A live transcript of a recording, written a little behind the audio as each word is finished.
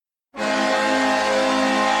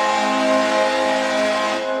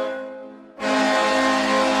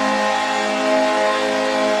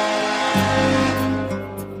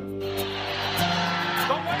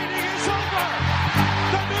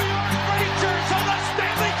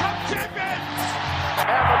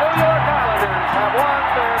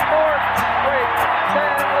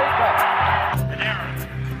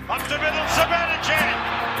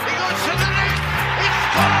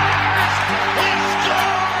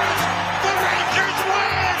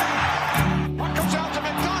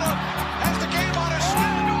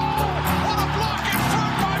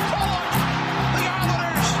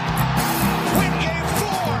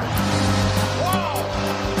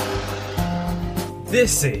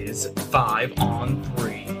This is 5 on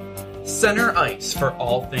 3. Center ice for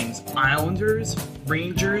all things Islanders,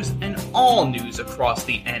 Rangers, and all news across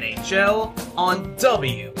the NHL on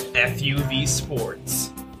WFUV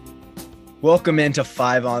Sports. Welcome into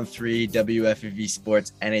 5 on 3 WFUV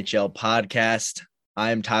Sports NHL podcast.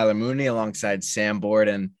 I'm Tyler Mooney alongside Sam Board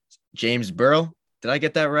and James Burrow. Did I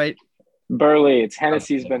get that right? Burley, it's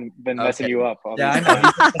Hennessy's been messing you up. Yeah, I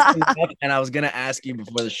know. And I was going to ask you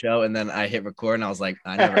before the show, and then I hit record, and I was like,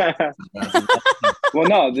 I never. Well,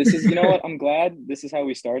 no, this is, you know what? I'm glad this is how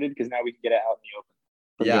we started because now we can get it out in the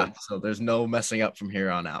open. Yeah, good. so there's no messing up from here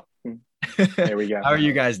on out. There we go. How are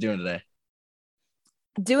you guys doing today?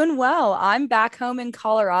 Doing well. I'm back home in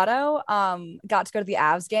Colorado. Got to go to the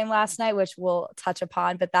Avs game last night, which we'll touch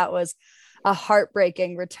upon, but that was a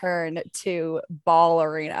heartbreaking return to Ball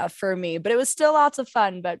Arena for me, but it was still lots of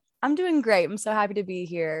fun. But I'm doing great. I'm so happy to be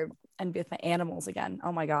here and be with my animals again.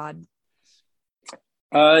 Oh my God.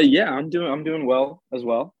 Yeah, I'm doing well as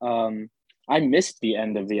well. I missed the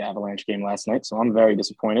end of the Avalanche game last night, so I'm very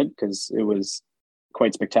disappointed because it was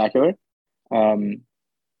quite spectacular. But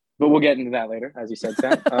we'll get into that later, as you said,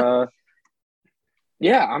 Sam.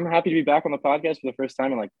 Yeah, I'm happy to be back on the podcast for the first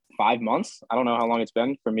time in like 5 months. I don't know how long it's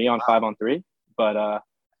been for me on 5 on 3, but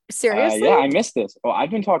seriously, yeah, I missed this. Oh, I've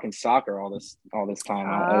been talking soccer all this time.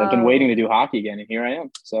 I've been waiting to do hockey again, and here I am.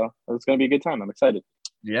 So it's going to be a good time. I'm excited.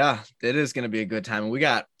 Yeah, it is going to be a good time. We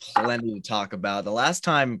got plenty to talk about. The last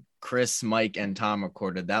time Chris, Mike, and Tom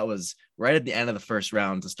recorded, that was right at the end of the first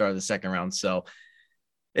round to start the second round. So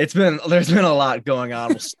there's been a lot going on.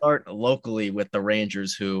 We'll start locally with the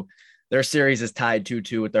Rangers, who their series is tied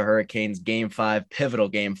 2-2 with the Hurricanes. Game 5, pivotal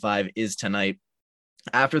Game 5 is tonight.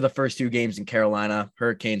 After the first two games in Carolina,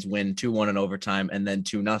 Hurricanes win 2-1 in overtime and then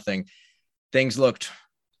 2-0. Things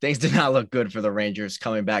did not look good for the Rangers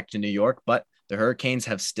coming back to New York, but the Hurricanes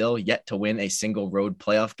have still yet to win a single road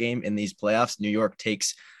playoff game in these playoffs. New York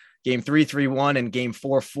takes Game 3 3-1 and Game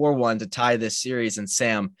 4 4-1 to tie this series. And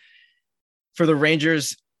Sam, for the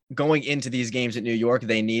Rangers going into these games at New York,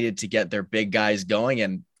 they needed to get their big guys going,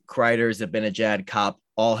 and Kreider, Zibanejad, Kopp,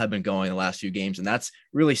 all have been going the last few games, and that's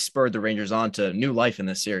really spurred the Rangers on to new life in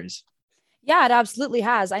this series. Yeah, it absolutely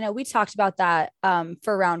has. I know we talked about that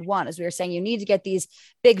for round one, as we were saying, you need to get these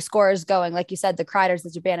big scorers going. Like you said, the Kreiders, the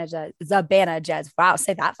Zibanejad, wow,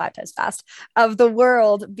 say that 5 times fast, of the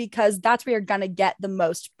world, because that's where you're going to get the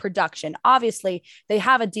most production. Obviously, they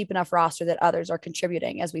have a deep enough roster that others are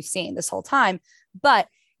contributing, as we've seen this whole time, but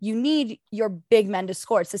you need your big men to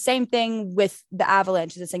score. It's the same thing with the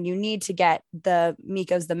Avalanche. It's saying you need to get the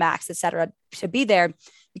Mikos, the Max, et cetera, to be there,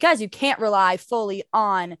 because you can't rely fully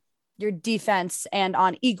on your defense and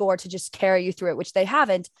on Igor to just carry you through it, which they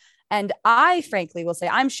haven't. And I frankly will say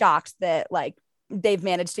I'm shocked that like they've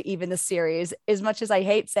managed to even the series. As much as I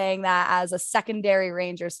hate saying that as a secondary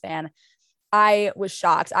Rangers fan, I was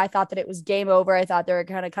shocked. I thought that it was game over. I thought they were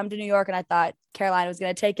going to come to New York and I thought Carolina was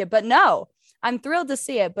going to take it, but no, I'm thrilled to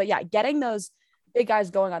see it. But yeah, getting those big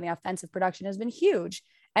guys going on the offensive production has been huge.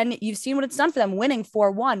 And you've seen what it's done for them. Winning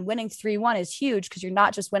 4-1, winning 3-1 is huge because you're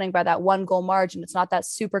not just winning by that 1 goal margin. It's not that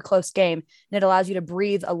super close game. And it allows you to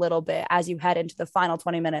breathe a little bit as you head into the final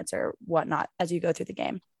 20 minutes or whatnot as you go through the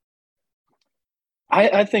game.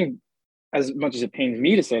 I think, as much as it pains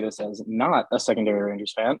me to say this as not a secondary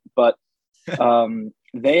Rangers fan, but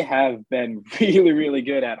they have been really, really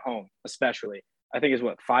good at home, especially. I think it's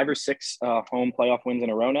 5 or 6 home playoff wins in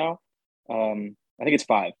a row now. I think it's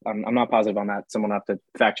 5. I'm not positive on that. Someone will have to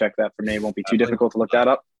fact check that for me. It won't be too difficult to look that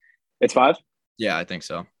up. It's 5? Yeah, I think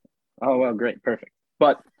so. Oh, well, great. Perfect.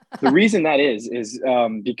 But the reason that is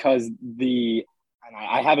because and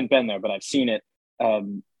I haven't been there, but I've seen it.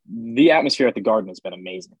 The atmosphere at the Garden has been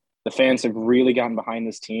amazing. The fans have really gotten behind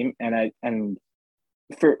this team. And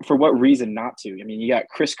for what reason not to? I mean, you got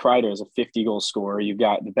Chris Kreider as a 50-goal scorer. You've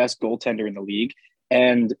got the best goaltender in the league.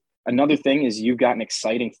 And another thing is you've got an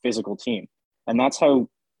exciting physical team. And that's how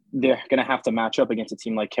they're going to have to match up against a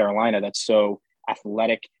team like Carolina that's so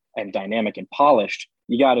athletic and dynamic and polished.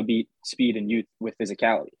 You got to beat speed and youth with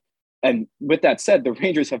physicality. And with that said, the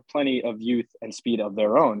Rangers have plenty of youth and speed of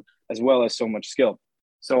their own, as well as so much skill.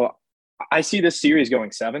 So I see this series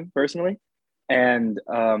going 7 personally. And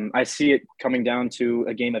I see it coming down to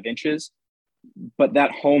a game of inches. But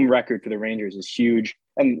that home record for the Rangers is huge.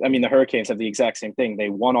 And I mean, the Hurricanes have the exact same thing. They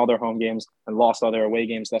won all their home games and lost all their away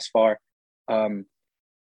games thus far.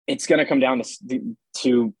 It's going to come down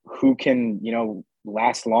to who can,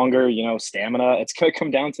 last longer, stamina. It's going to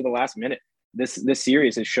come down to the last minute. This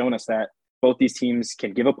series has shown us that both these teams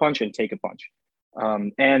can give a punch and take a punch.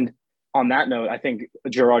 And on that note, I think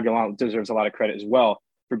Gerard Gallant deserves a lot of credit as well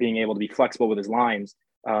for being able to be flexible with his lines.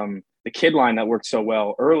 the kid line that worked so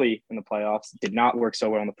well early in the playoffs did not work so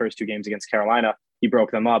well in the first 2 games against Carolina. He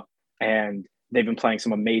broke them up, and they've been playing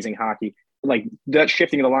some amazing hockey. Like that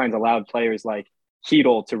shifting of the lines allowed players like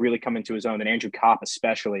Hedl to really come into his own, and Andrew Kopp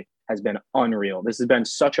especially has been unreal. This has been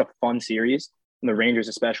such a fun series, and the Rangers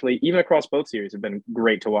especially, even across both series, have been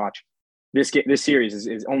great to watch. This series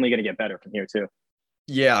is only going to get better from here too.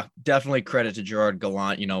 Yeah, definitely credit to Gerard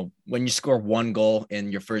Gallant. When you score 1 goal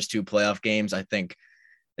in your first 2 playoff games, I think,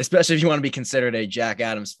 especially if you want to be considered a Jack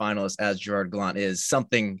Adams finalist, as Gerard Gallant is,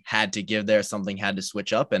 something had to give there, something had to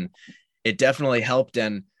switch up, and it definitely helped.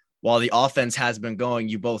 And while the offense has been going,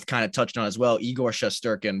 you both kind of touched on as well, Igor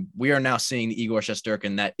Shesterkin. We are now seeing the Igor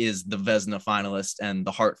Shesterkin that is the Vezina finalist and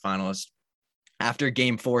the Hart finalist. After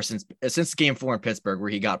game 4, since game 4 in Pittsburgh, where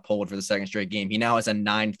he got pulled for the second straight game, he now has a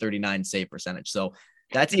 .939 save percentage. So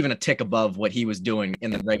that's even a tick above what he was doing in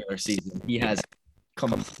the regular season. He has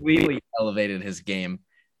completely elevated his game.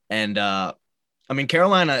 And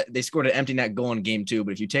Carolina, they scored an empty net goal in game 2,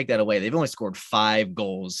 but if you take that away, they've only scored 5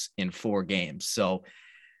 goals in 4 games. So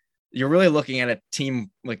you're really looking at a team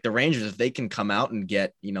like the Rangers. If they can come out and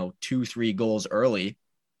get, 2-3 goals early,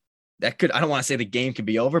 that could, I don't want to say the game could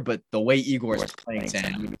be over, but the way Igor is playing,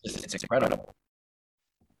 Sam, it's incredible.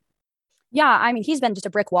 Yeah, he's been just a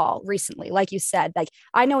brick wall recently. Like you said,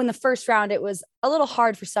 I know in the first round, it was a little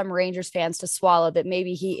hard for some Rangers fans to swallow that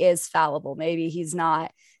maybe he is fallible. Maybe he's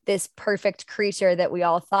not this perfect creature that we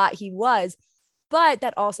all thought he was. But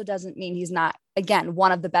that also doesn't mean he's not, again,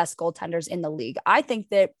 one of the best goaltenders in the league. I think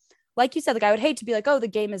that, like you said, I would hate to be like, oh, the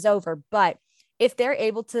game is over. But if they're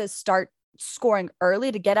able to start scoring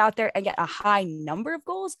early to get out there and get a high number of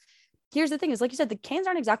goals, here's the thing is, like you said, the Canes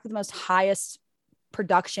aren't exactly the most highest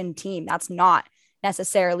production team. That's not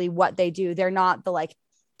necessarily what they do. They're not the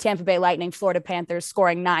Tampa Bay Lightning, Florida Panthers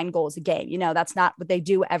scoring 9 goals a game. That's not what they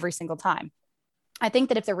do every single time. I think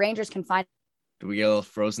that if the Rangers can find. Do we get a little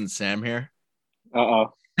frozen Sam here?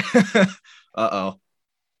 Uh-oh. All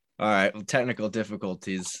right. Well, technical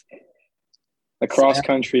difficulties. A cross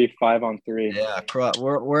country 5-on-3. Yeah,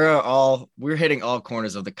 we're hitting all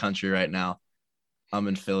corners of the country right now. I'm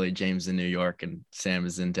in Philly, James in New York, and Sam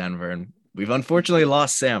is in Denver, and we've unfortunately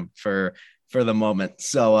lost Sam for the moment.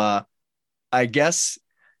 So I guess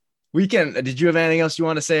we can. Did you have anything else you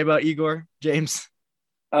want to say about Igor, James?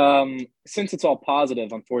 Since it's all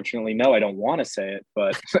positive, unfortunately, no, I don't want to say it,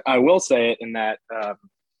 but I will say it in that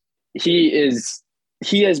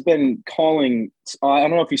he has been calling. I don't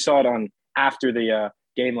know if you saw it on after the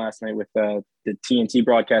game last night with the TNT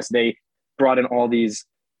broadcast. They brought in all these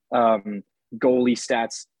goalie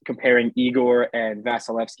stats comparing Igor and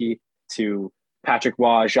Vasilevsky to Patrick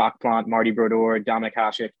Waugh, Jacques Plante, Marty Brodeur, Dominik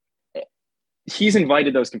Hasek. He's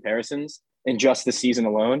invited those comparisons in just the season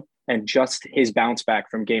alone, and just his bounce back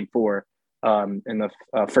from game 4 in the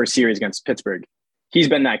first series against Pittsburgh. He's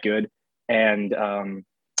been that good, and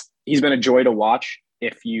he's been a joy to watch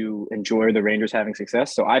if you enjoy the Rangers having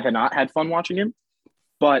success. So I've not had fun watching him,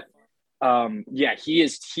 but he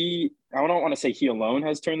I don't want to say he alone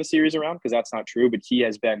has turned the series around, because that's not true, but he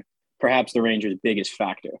has been perhaps the Rangers' biggest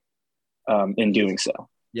factor in doing so.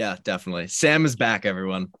 Yeah, definitely. Sam is back,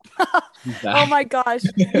 everyone. Oh my gosh,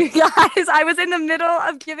 you guys, I was in the middle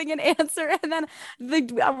of giving an answer, and then the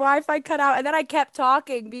Wi-Fi cut out, and then I kept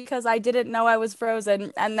talking because I didn't know I was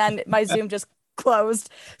frozen, and then my Zoom just closed.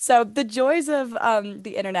 So the joys of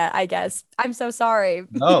the internet, I guess. I'm so sorry.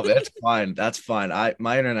 No, that's fine. That's fine.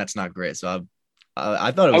 My internet's not great, so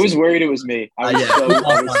I thought it was. I was worried it was me. I was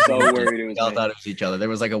so worried it was me. I thought it was each other. There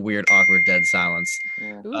was like a weird, awkward, dead silence.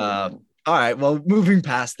 Yeah. All right. Well, moving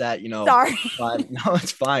past that, Sorry. No,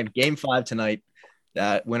 it's fine. Game 5 tonight.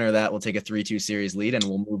 That winner of that will take a 3-2 series lead, and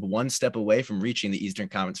we'll move one step away from reaching the Eastern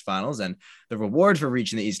Conference Finals. And the reward for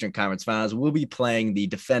reaching the Eastern Conference Finals will be playing the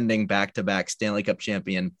defending back-to-back Stanley Cup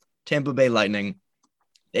champion Tampa Bay Lightning.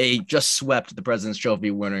 They just swept the President's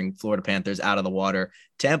Trophy winning Florida Panthers out of the water.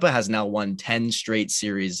 Tampa has now won 10 straight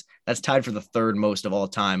series. That's tied for the 3rd most of all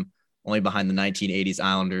time, only behind the 1980s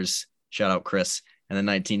Islanders. Shout out Chris. And the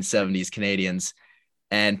 1970s Canadians.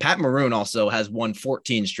 And Pat Maroon also has won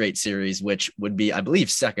 14 straight series, which would be, I believe,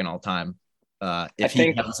 2nd all time if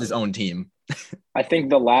he counts his own team. I think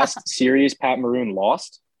the last series Pat Maroon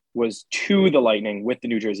lost was to the Lightning with the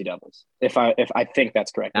New Jersey Devils. If I think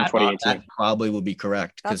that's correct, in 2018. That probably will be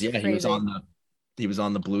correct, because he was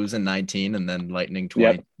on the Blues in 19 and then Lightning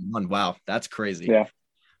 21. Yep. Wow, that's crazy. Yeah.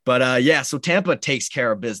 But so Tampa takes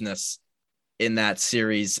care of business in that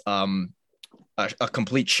series. A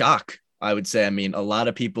complete shock, I would say. A lot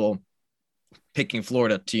of people picking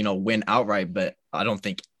Florida to, win outright, but I don't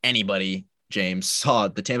think anybody, James, saw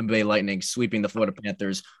the Tampa Bay Lightning sweeping the Florida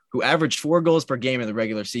Panthers who averaged 4 goals per game in the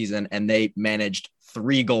regular season, and they managed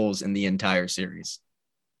 3 goals in the entire series.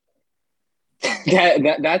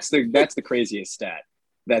 That's the craziest stat,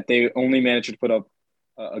 that they only managed to put up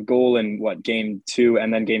a goal in game 2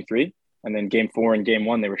 and then game 3, and then game 4 and game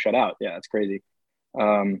 1 they were shut out. Yeah, that's crazy.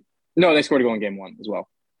 No, they scored a goal in game 1 as well.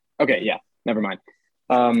 Okay, yeah, never mind.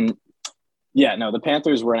 The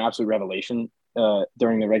Panthers were an absolute revelation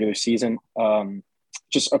during the regular season.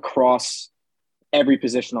 Just across every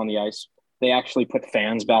position on the ice, they actually put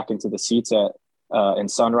fans back into the seats in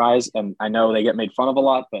Sunrise, and I know they get made fun of a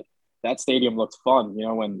lot, but that stadium looked fun. You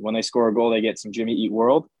know, when they score a goal, they get some Jimmy Eat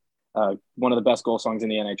World, one of the best goal songs in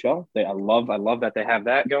the NHL. I love that they have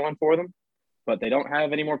that going for them, but they don't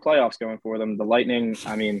have any more playoffs going for them. The Lightning,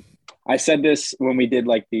 I mean, I said this when we did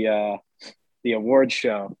like the awards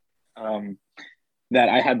show, that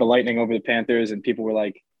I had the Lightning over the Panthers, and people were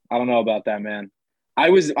like, I don't know about that, man. I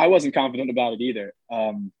wasn't confident about it either.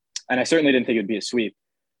 And I certainly didn't think it'd be a sweep,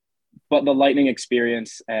 but the Lightning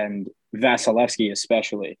experience, and Vasilevsky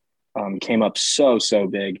especially, came up so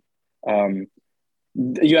big.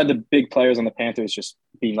 You had the big players on the Panthers just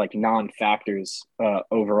being like non-factors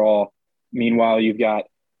overall. Meanwhile, you've got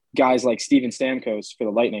guys like Steven Stamkos for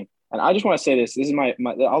the Lightning. And I just want to say this is my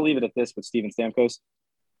I'll leave it at this with Steven Stamkos.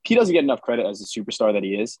 He doesn't get enough credit as the superstar that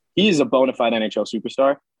he is. He is a bona fide NHL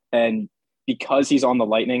superstar. And because he's on the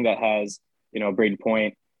Lightning that has, Braden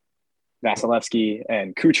Point, Vasilevsky,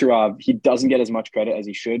 and Kucherov, he doesn't get as much credit as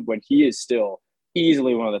he should, when he is still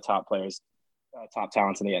easily one of the top players, top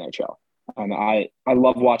talents in the NHL. And I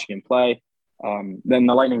love watching him play. Then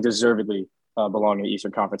the Lightning deservedly belong in the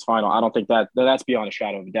Eastern Conference Final. I don't think that's beyond a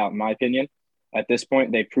shadow of a doubt, in my opinion. At this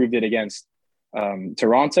point, they proved it against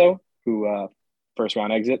Toronto, who first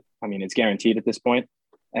round exit. I mean, it's guaranteed at this point.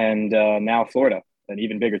 And now Florida, an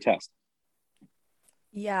even bigger test.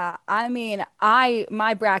 Yeah, I mean,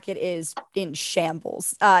 my bracket is in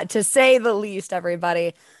shambles, to say the least,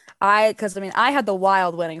 everybody. I had the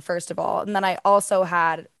Wild winning, first of all, and then I also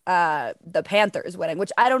had the Panthers winning,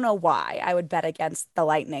 which I don't know why I would bet against the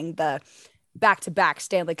Lightning, the back-to-back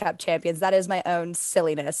Stanley Cup champions. That is my own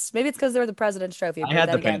silliness. Maybe it's because they're the President's Trophy. I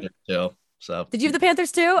had the Panthers too. So did you have the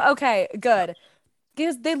Panthers too? Okay, good.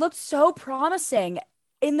 Because they looked so promising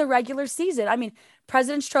in the regular season. I mean,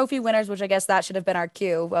 President's Trophy winners, which I guess that should have been our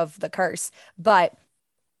cue of the curse, but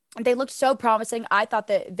they looked so promising. I thought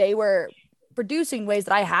that they were producing ways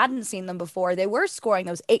that I hadn't seen them before. They were scoring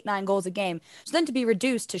those 8-9 goals a game. So then to be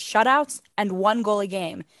reduced to shutouts and 1 goal a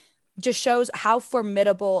game just shows how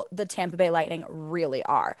formidable the Tampa Bay Lightning really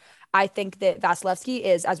are. I think that Vasilevsky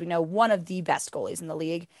is, as we know, one of the best goalies in the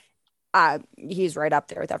league. He's right up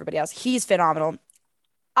there with everybody else. He's phenomenal.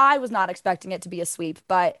 I was not expecting it to be a sweep,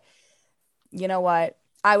 but you know what?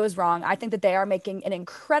 I was wrong. I think that they are making an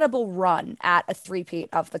incredible run at a three-peat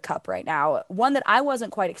of the Cup right now, one that I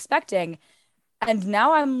wasn't quite expecting. And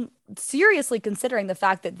now I'm seriously considering the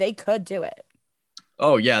fact that they could do it.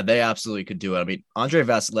 Oh, yeah, they absolutely could do it. I mean, Andrei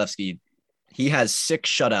Vasilevsky, he has 6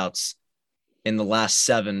 shutouts in the last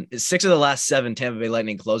 7. 6 of the last 7 Tampa Bay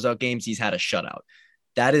Lightning closeout games, he's had a shutout.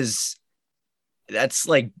 That's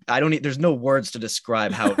like, there's no words to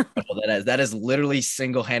describe how incredible that is. That is literally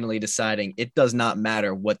single-handedly deciding it does not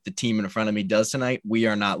matter what the team in front of me does tonight. We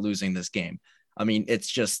are not losing this game. I mean, it's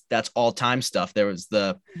just, that's all-time stuff. There was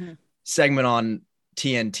the segment on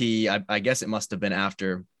TNT. I guess it must have been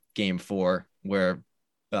after game 4 where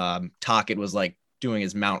Tocchet was like doing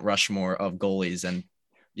his Mount Rushmore of goalies, and,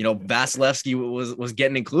 Vasilevsky was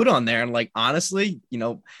getting included on there. And like, honestly,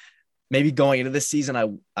 maybe going into this season,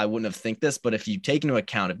 I wouldn't have think this, but if you take into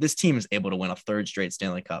account, if this team is able to win a 3rd straight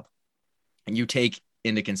Stanley Cup, and you take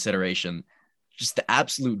into consideration just the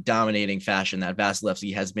absolute dominating fashion that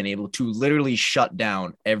Vasilevsky has been able to literally shut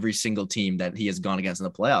down every single team that he has gone against in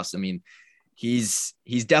the playoffs. I mean, he's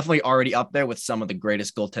definitely already up there with some of the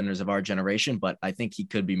greatest goaltenders of our generation, but I think he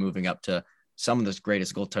could be moving up to some of the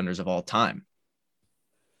greatest goaltenders of all time.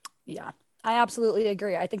 Yeah, I absolutely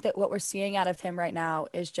agree. I think that what we're seeing out of him right now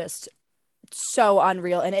is just so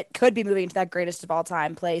unreal, and it could be moving to that greatest of all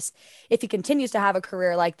time place if he continues to have a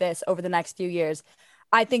career like this over the next few years.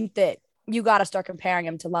 I think that you got to start comparing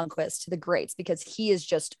him to Lundqvist, to the greats, because he is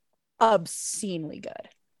just obscenely good.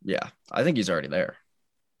 Yeah, I think he's already there.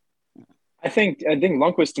 I think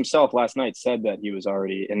Lundqvist himself last night said that he was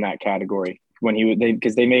already in that category when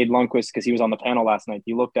because they made Lundqvist, because he was on the panel last night.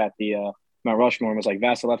 He looked at the Mount Rushmore and was like,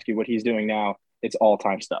 Vasilevsky, what he's doing now, it's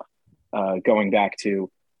all-time stuff. Going back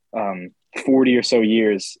to 40 or so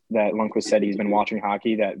years that Lundqvist said he's been watching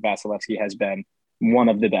hockey, that Vasilevsky has been one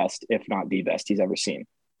of the best, if not the best he's ever seen.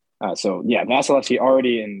 So yeah, Vasilevsky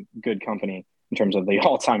already in good company in terms of the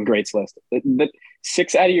all-time greats list. The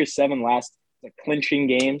 6 out of your 7 last clinching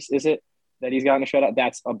games, is it, that he's gotten a shutout?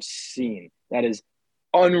 That's obscene. That is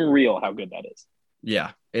unreal how good that is.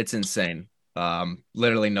 Yeah, it's insane.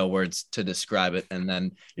 Literally no words to describe it. And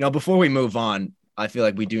then, before we move on, I feel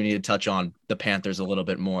like we do need to touch on the Panthers a little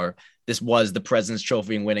bit more. This was the President's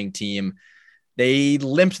Trophy winning team. They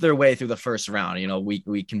limped their way through the first round.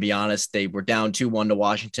 We can be honest, they were down 2-1 to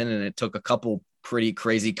Washington, and it took a couple pretty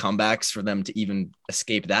crazy comebacks for them to even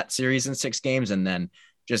escape that series in 6 games, and then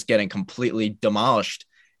just getting completely demolished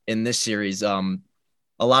in this series.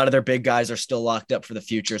 A lot of their big guys are still locked up for the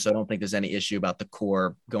future, so I don't think there's any issue about the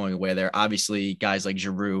core going away there. Obviously, guys like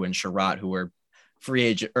Giroux and Sherratt, who were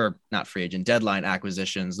deadline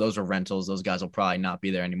acquisitions, those were rentals. Those guys will probably not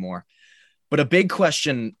be there anymore. But a big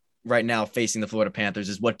question right now facing the Florida Panthers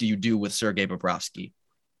is, what do you do with Sergei Bobrovsky?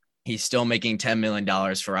 He's still making $10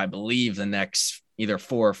 million for, I believe, the next either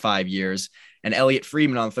 4 or 5 years. And Elliot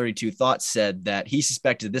Friedman on 32 Thoughts said that he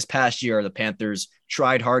suspected this past year the Panthers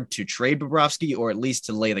tried hard to trade Bobrovsky, or at least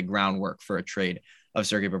to lay the groundwork for a trade of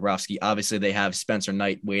Sergei Bobrovsky. Obviously, they have Spencer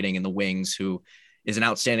Knight waiting in the wings, who is an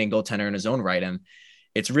outstanding goaltender in his own right. And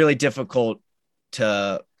it's really difficult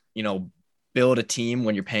to, build a team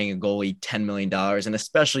when you're paying a goalie $10 million, and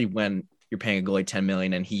especially when you're paying a goalie $10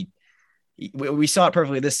 million. And we saw it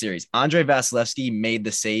perfectly this series. Andrei Vasilevsky made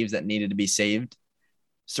the saves that needed to be saved.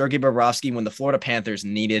 Sergei Bobrovsky, when the Florida Panthers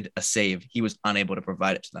needed a save, he was unable to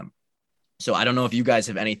provide it to them. So I don't know if you guys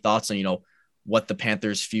have any thoughts on, what the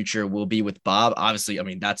Panthers' future will be with Bob. Obviously, I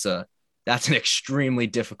mean, that's an extremely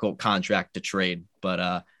difficult contract to trade, but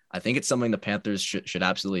I think it's something the Panthers should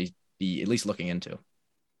absolutely be at least looking into.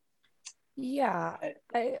 Yeah.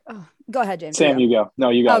 Go ahead, James. Sam, you go. No,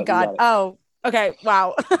 you got it. Oh, God. Oh, okay.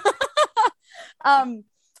 Wow.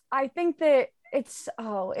 I think that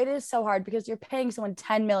it is so hard because you're paying someone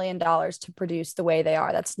 $10 million to produce the way they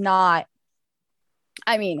are. That's not,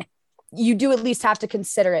 you do at least have to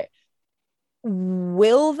consider it.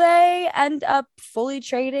 Will they end up fully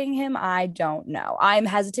trading him? I don't know. I'm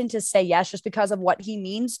hesitant to say yes, just because of what he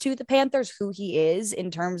means to the Panthers, who he is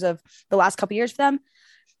in terms of the last couple of years for them.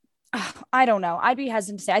 I don't know. I'd be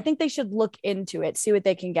hesitant to say. I think they should look into it, see what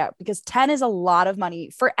they can get, because 10 is a lot of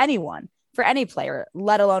money for anyone, for any player,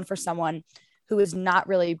 let alone for someone who is not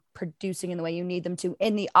really producing in the way you need them to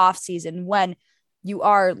in the off season, when you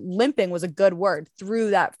are limping, was a good word,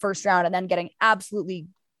 through that first round and then getting absolutely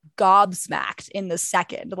gobsmacked in the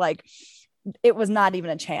second. Like, it was not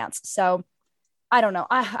even a chance. So I don't know.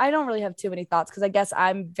 I don't really have too many thoughts, because I guess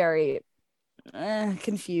I'm very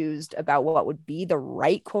confused about what would be the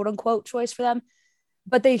right quote unquote choice for them,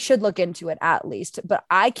 but they should look into it at least. But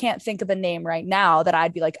I can't think of a name right now that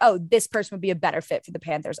I'd be like, oh, this person would be a better fit for the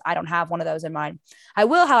Panthers. I don't have one of those in mind. I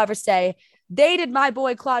will, however, say they did my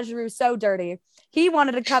boy Claude Giroux so dirty. He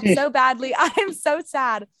wanted a cup so badly. I am so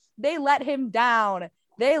sad. They let him down.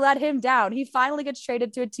 He finally gets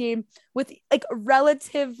traded to a team with like a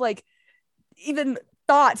relative, like even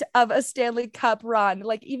thought of a Stanley Cup run,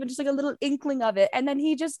 like even just like a little inkling of it. And then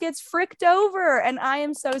he just gets fricked over. And I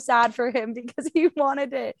am so sad for him because he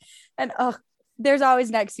wanted it. And there's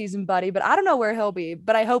always next season, buddy. But I don't know where he'll be,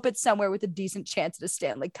 but I hope it's somewhere with a decent chance at a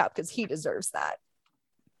Stanley Cup, because he deserves that.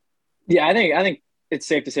 Yeah, I think it's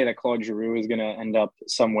safe to say that Claude Giroux is going to end up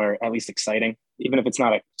somewhere at least exciting. Even if it's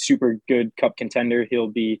not a super good cup contender, he'll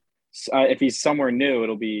be, if he's somewhere new,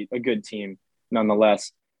 it'll be a good team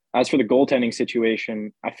nonetheless. As for the goaltending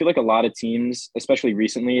situation, I feel like a lot of teams, especially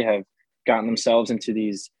recently, have gotten themselves into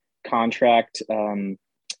these contract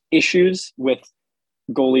issues with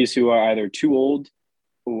goalies who are either too old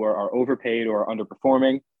or are overpaid or are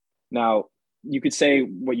underperforming. Now, you could say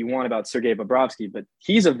what you want about Sergei Bobrovsky, but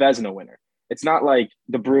he's a Vezina winner. It's not like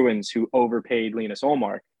the Bruins who overpaid Linus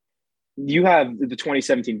Ullmark. You have the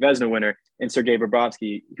 2017 Vezina winner in Sergei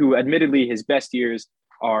Bobrovsky, who admittedly his best years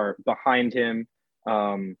are behind him.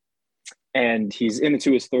 And he's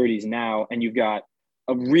into his 30s now. And you've got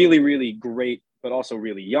a really, really great, but also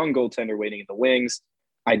really young goaltender waiting in the wings.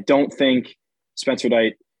 I don't think Spencer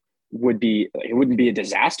Knight wouldn't be a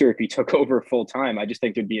disaster if he took over full time. I just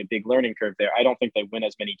think there'd be a big learning curve there. I don't think they win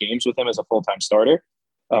as many games with him as a full-time starter,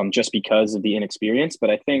 just because of the inexperience.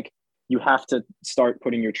 But I think you have to start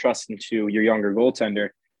putting your trust into your younger goaltender,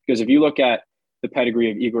 because if you look at the pedigree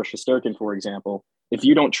of Igor Shesterkin, for example, if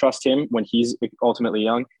you don't trust him when he's ultimately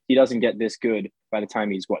young, he doesn't get this good by the time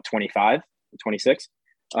he's 25, 26.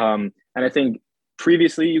 And I think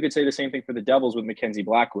previously you could say the same thing for the Devils with Mackenzie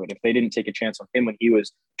Blackwood. If they didn't take a chance on him when he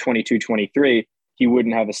was 22, 23, he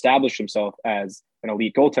wouldn't have established himself as an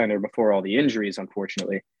elite goaltender before all the injuries,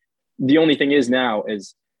 unfortunately. The only thing is now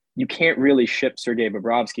is you can't really ship Sergei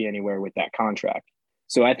Bobrovsky anywhere with that contract.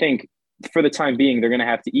 So I think for the time being, they're going to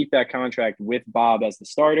have to eat that contract with Bob as the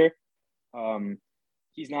starter.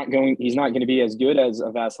 He's not going to be as good as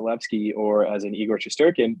a Vasilevsky or as an Igor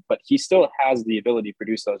Shesterkin, but he still has the ability to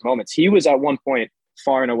produce those moments. He was at one point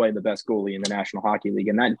far and away the best goalie in the National Hockey League,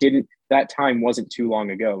 and that time wasn't too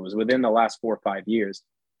long ago. It was within the last 4 or 5 years.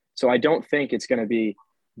 So I don't think it's going to be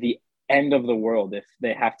the end of the world if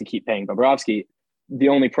they have to keep paying Bobrovsky. The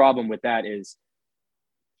only problem with that is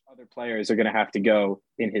other players are going to have to go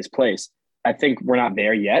in his place. I think we're not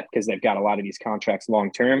there yet because they've got a lot of these contracts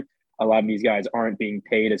long term. A lot of these guys aren't being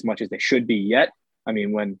paid as much as they should be yet. I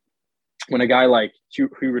mean, when a guy like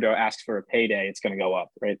Huberdeau asks for a payday, it's going to go up,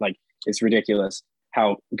 right? Like, it's ridiculous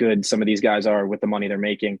how good some of these guys are with the money they're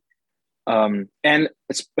making. And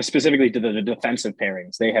specifically to the defensive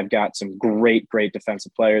pairings, they have got some great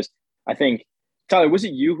defensive players. I think, Tyler, was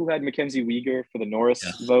it you who had Mackenzie Weegar for the Norris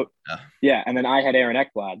vote? Yeah. And then I had Aaron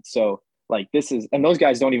Ekblad. So like and those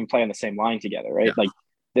guys don't even play on the same line together, right? Yeah. Like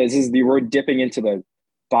we're dipping into the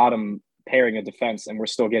bottom pairing of defense, and we're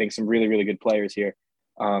still getting some really, really good players here.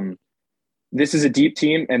 This is a deep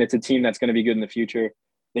team, and it's a team that's going to be good in the future.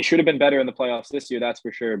 They should have been better in the playoffs this year, that's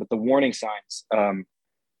for sure. But the warning signs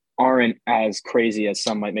aren't as crazy as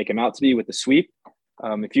some might make them out to be with the sweep.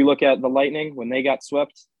 If you look at the Lightning, when they got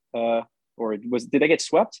swept, did they get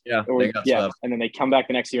swept? Yeah, they got swept. And then they come back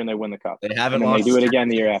the next year and they win the cup. They haven't lost. They do it again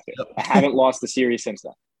the year after. Yep. I haven't lost the series since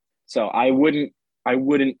then. So I wouldn't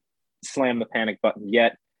slam the panic button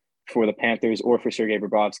yet for the Panthers or for Sergei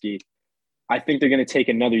Bobrovsky. I think they're going to take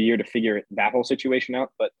another year to figure that whole situation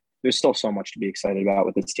out, but there's still so much to be excited about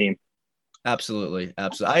with this team. Absolutely.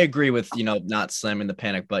 I agree with, not slamming the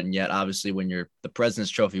panic button yet. Obviously, when you're the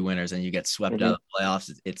President's Trophy winners and you get swept out of the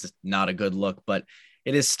playoffs, it's not a good look, but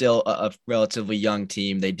it is still a relatively young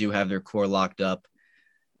team. They do have their core locked up.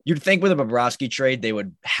 You'd think with a Bobrovsky trade, they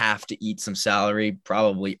would have to eat some salary,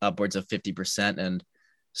 probably upwards of 50%. And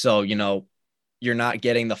so, you're not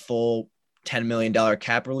getting the full $10 million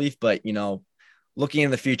cap relief, but, looking in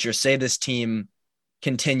the future, say this team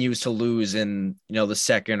continues to lose in, the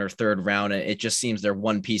second or third round, and it just seems they're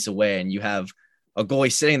one piece away, and you have a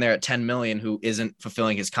goalie sitting there at 10 million who isn't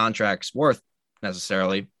fulfilling his contract's worth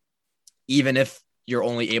necessarily. Even if you're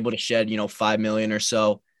only able to shed, 5 million or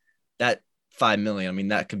so, that 5 million, I mean,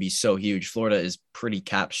 that could be so huge. Florida is pretty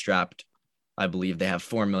cap strapped. I believe they have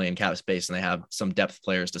 4 million cap space and they have some depth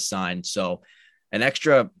players to sign. So an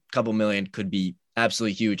extra couple million could be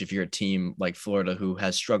absolutely huge if you're a team like Florida who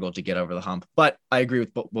has struggled to get over the hump. But I agree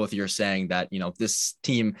with both you're saying that, this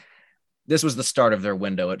team, this was the start of their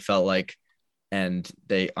window, it felt like, and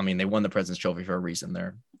they won the President's Trophy for a reason.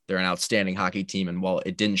 They're an outstanding hockey team. And while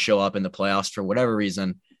it didn't show up in the playoffs for whatever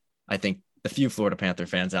reason, I think the few Florida Panther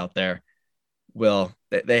fans out there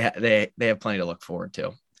they have plenty to look forward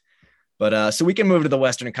to. But so we can move to the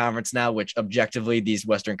Western Conference now, which objectively these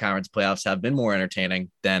Western Conference playoffs have been more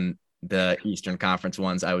entertaining than the Eastern Conference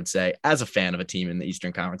ones, I would say, as a fan of a team in the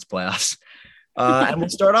Eastern Conference playoffs. And we'll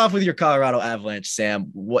start off with your Colorado Avalanche,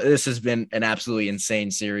 Sam. This has been an absolutely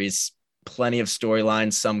insane series. Plenty of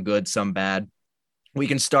storylines, some good, some bad. We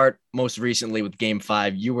can start most recently with Game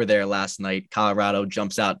 5. You were there last night. Colorado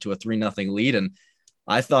jumps out to a 3-0 lead, and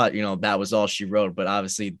I thought, that was all she wrote. But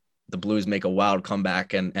obviously, the Blues make a wild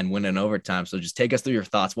comeback and win in overtime. So just take us through your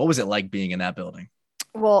thoughts. What was it like being in that building?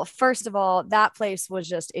 Well, first of all, that place was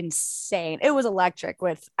just insane. It was electric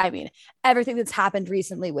with, everything that's happened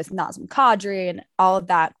recently with Nazem Kadri and all of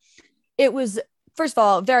that. It was, first of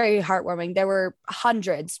all, very heartwarming. There were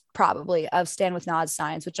hundreds probably of Stand With Naz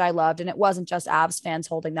signs, which I loved. And it wasn't just Avs fans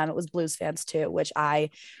holding them. It was Blues fans too, which I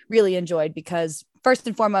really enjoyed because first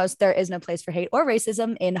and foremost, there is no place for hate or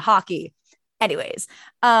racism in hockey anyways,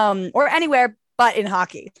 or anywhere but in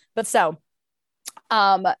hockey. But so,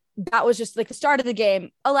 that was just like the start of the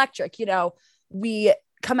game. Electric, we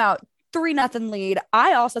come out 3-0 lead.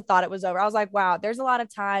 I also thought it was over. I was like, wow, there's a lot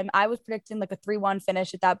of time. I was predicting like a 3-1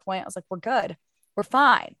 finish at that point. I was like, we're good. We're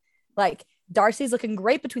fine. Like Darcy's looking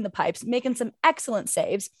great between the pipes, making some excellent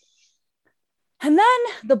saves. And then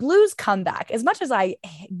the Blues come back. As much as I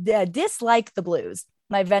dislike the Blues,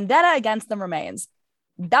 my vendetta against them remains.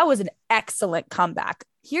 That was an excellent comeback.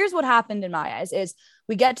 Here's what happened in my eyes is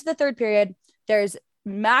we get to the third period.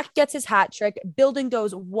 Mac gets his hat trick. Building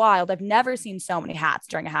goes wild. I've never seen so many hats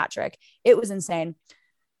during a hat trick. It was insane.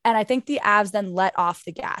 And I think the Avs then let off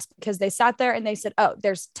the gas because they sat there and they said, oh,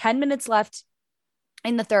 there's 10 minutes left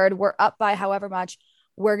in the third. We're up by however much.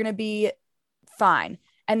 We're going to be fine.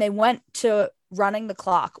 And they went to running the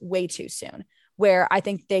clock way too soon, where I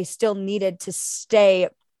think they still needed to stay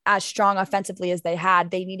as strong offensively as they had.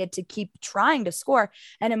 They needed to keep trying to score.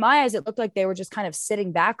 And in my eyes, it looked like they were just kind of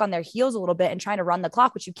sitting back on their heels a little bit and trying to run the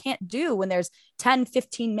clock, which you can't do when there's 10,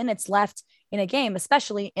 15 minutes left in a game,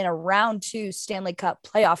 especially in a round 2 Stanley Cup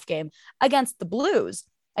playoff game against the Blues,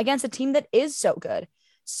 against a team that is so good.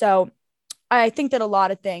 So I think that a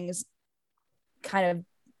lot of things kind of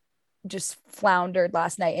just floundered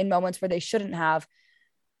last night in moments where they shouldn't have.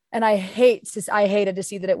 And I hated to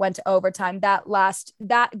see that it went to overtime. That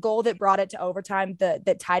goal that brought it to overtime,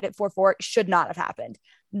 that tied it 4-4, should not have happened.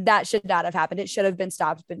 That should not have happened. It should have been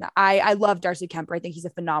stopped. But I love Darcy Kemper. I think he's a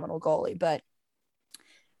phenomenal goalie, but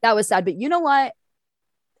that was sad. But you know what?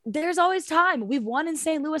 There's always time. We've won in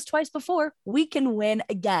St. Louis twice before. We can win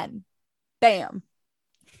again. Bam.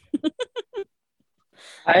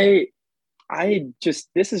 This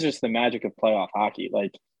is just the magic of playoff hockey.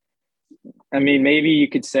 Like, I mean, maybe you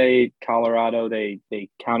could say Colorado, they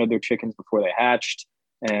counted their chickens before they hatched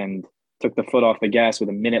and took the foot off the gas with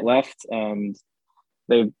a minute left, and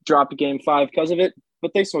they dropped game 5 because of it,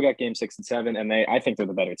 but they still got game 6 and 7, and I think they're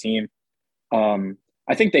the better team.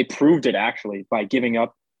 I think they proved it actually by giving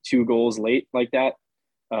up 2 goals late like that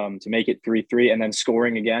to make it 3-3 and then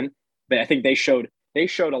scoring again. But I think they showed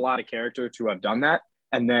a lot of character to have done that,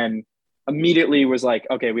 and then immediately was like,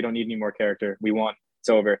 okay, we don't need any more character. We won. It's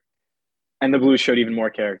over. And the Blues showed even more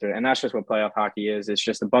character. And that's just what playoff hockey is. It's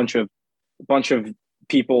just a bunch of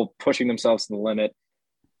people pushing themselves to the limit.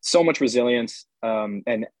 So much resilience.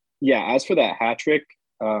 And yeah, as for that hat trick,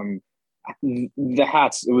 the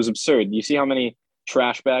hats, it was absurd. You see how many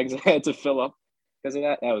trash bags I had to fill up because of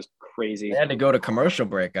that? That was crazy. They had to go to commercial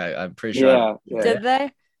break. I'm pretty sure. Yeah. Did they?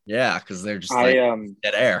 Yeah, because they're just like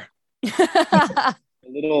dead air.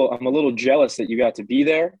 I'm a little jealous that you got to be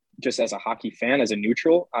there just as a hockey fan, as a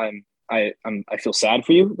neutral. I feel sad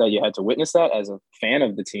for you that you had to witness that as a fan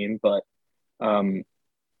of the team, but it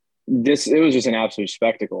was just an absolute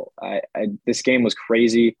spectacle. This game was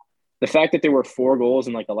crazy. The fact that there were 4 goals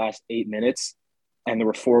in like the last 8 minutes and there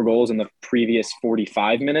were 4 goals in the previous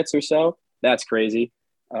 45 minutes or so, that's crazy.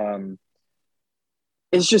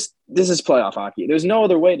 This is playoff hockey. There's no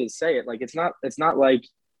other way to say it. Like, it's not like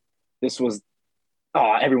this was,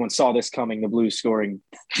 everyone saw this coming, the Blues scoring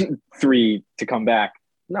 3 to come back.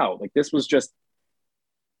 No, like, this was just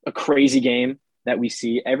a crazy game that we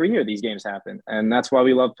see every year. These games happen, and that's why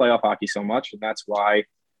we love playoff hockey so much, and that's why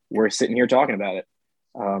we're sitting here talking about it.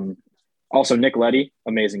 Also, Nick Leddy,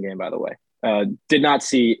 amazing game, by the way. Did not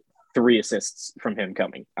see 3 assists from him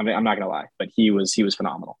coming. I mean, I'm not going to lie, but he was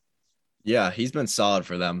phenomenal. Yeah, he's been solid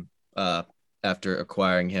for them after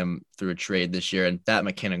acquiring him through a trade this year. And that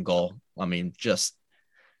McKinnon goal, I mean, just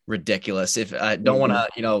ridiculous. If I don't want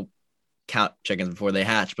to, count chickens before they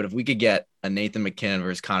hatch, but if we could get a Nathan McKinnon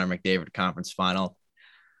versus Connor McDavid conference final,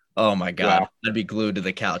 oh my God, I'd be glued to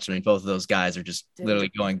the couch. I mean, both of those guys are just literally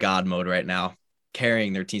going God mode right now,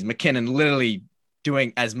 carrying their teams. McKinnon literally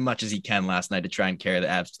doing as much as he can last night to try and carry the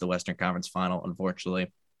Avs to the Western Conference final. Unfortunately,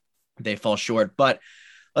 they fall short. But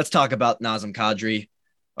let's talk about Nazem Kadri,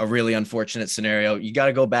 a really unfortunate scenario. You got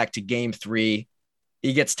to go back to game 3.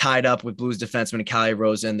 He gets tied up with Blues defenseman Calle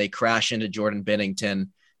Rosen. They crash into Jordan Binnington,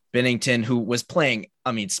 who was playing,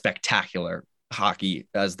 spectacular hockey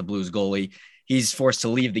as the Blues goalie. He's forced to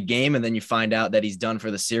leave the game, and then you find out that he's done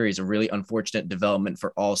for the series. A really unfortunate development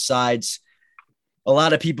for all sides. A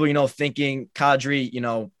lot of people, thinking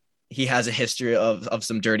Kadri, he has a history of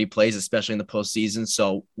some dirty plays, especially in the postseason.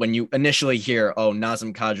 So when you initially hear,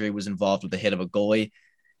 Nazem Kadri was involved with the hit of a goalie,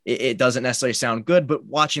 it doesn't necessarily sound good. But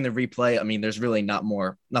watching the replay, there's really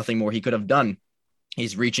nothing more he could have done.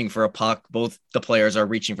 He's reaching for a puck. Both the players are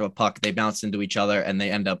reaching for a puck. They bounce into each other and they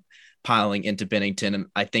end up piling into Binnington. And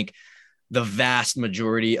I think the vast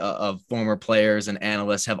majority of former players and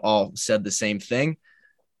analysts have all said the same thing.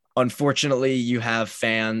 Unfortunately, you have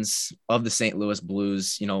fans of the St. Louis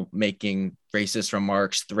Blues, making racist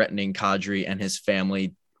remarks, threatening Kadri and his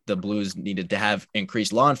family. The Blues needed to have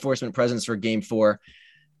increased law enforcement presence for game 4.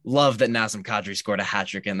 Love that Nazem Kadri scored a hat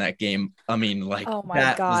trick in that game. Oh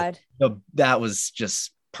my God. That was just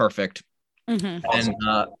perfect. Mm-hmm. Awesome.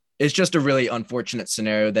 And it's just a really unfortunate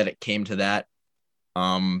scenario that it came to that.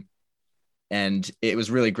 And it was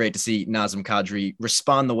really great to see Nazem Kadri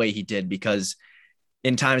respond the way he did, because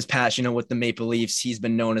in times past, with the Maple Leafs, he's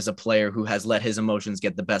been known as a player who has let his emotions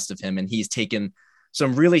get the best of him. And he's taken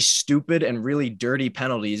some really stupid and really dirty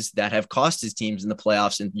penalties that have cost his teams in the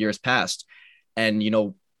playoffs in years past. And,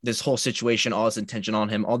 this whole situation, all this attention on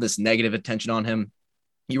him, all this negative attention on him,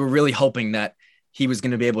 you were really hoping that he was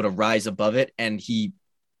going to be able to rise above it. And he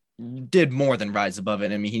did more than rise above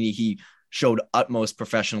it. I mean, he showed utmost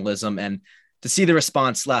professionalism, and to see the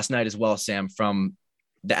response last night as well, Sam, from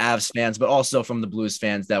the Avs fans, but also from the Blues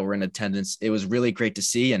fans that were in attendance. It was really great to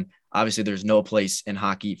see. And obviously there's no place in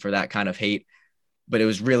hockey for that kind of hate, but it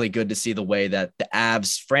was really good to see the way that the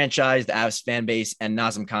Avs franchise, the Avs fan base, and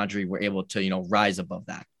Nazem Kadri were able to, rise above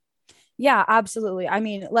that. Yeah, absolutely. I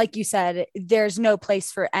mean, like you said, there's no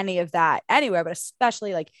place for any of that anywhere, but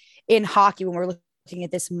especially like in hockey, when we're looking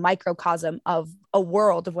at this microcosm of a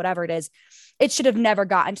world of whatever it is, it should have never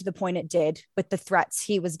gotten to the point it did with the threats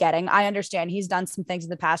he was getting. I understand he's done some things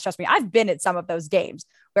in the past. Trust me, I've been at some of those games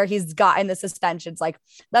where he's gotten the suspensions. Like,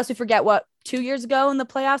 lest we forget, what, 2 years ago in the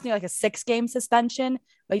playoffs, like a 6-game suspension,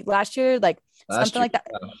 like last year, like something like that.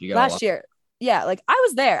 Last year. Yeah, like I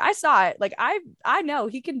was there. I saw it. Like I know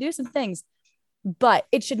he can do some things, but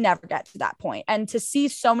it should never get to that point. And to see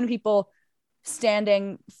so many people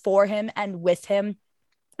standing for him and with him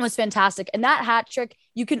was fantastic. And that hat trick,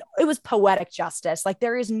 it was poetic justice. Like,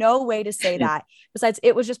 there is no way to say that besides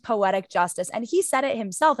it was just poetic justice. And he said it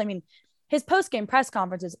himself. I mean, his post-game press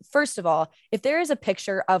conferences, first of all, if there is a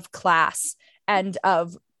picture of class and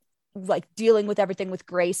of like dealing with everything with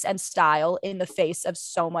grace and style in the face of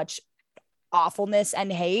so much awfulness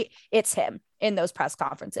and hate, it's him in those press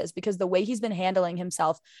conferences, because the way he's been handling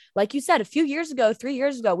himself, like you said, a few years ago, 3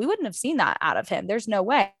 years ago, we wouldn't have seen that out of him. There's no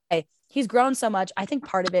way. He's grown so much. I think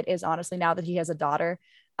part of it is honestly now that he has a daughter,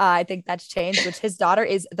 I think that's changed, which his daughter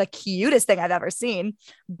is the cutest thing I've ever seen.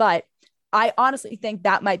 But I honestly think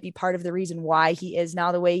that might be part of the reason why he is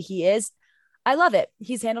now the way he is. I love it.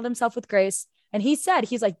 He's handled himself with grace. And he said,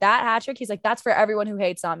 he's like, that hat trick, he's like, that's for everyone who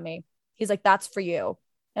hates on me. He's like, that's for you.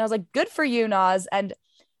 And I was like, good for you, Naz. And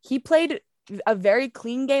he played a very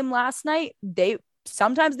clean game last night.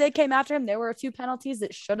 Sometimes they came after him. There were a few penalties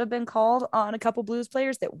that should have been called on a couple Blues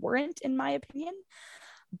players that weren't, in my opinion.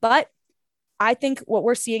 But I think what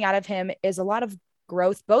we're seeing out of him is a lot of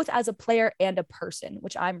growth, both as a player and a person,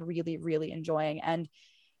 which I'm really, really enjoying. And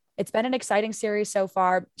it's been an exciting series so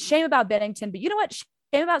far. Shame about Binnington, but you know what?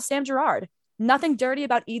 Shame about Sam Girard. Nothing dirty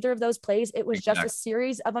about either of those plays. It was just a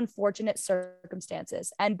series of unfortunate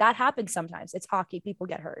circumstances. And that happens sometimes. It's hockey. People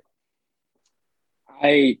get hurt.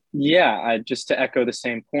 Just to echo the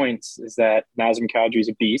same points, is that Nazem Kadri is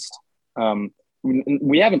a beast.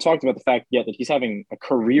 We haven't talked about the fact yet that he's having a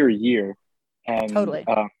career year, and totally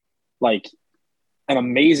like an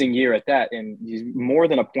amazing year at that. And he's more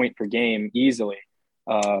than a point per game easily.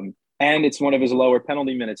 And it's one of his lower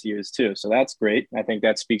penalty minutes years too. So that's great. I think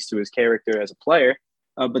that speaks to his character as a player.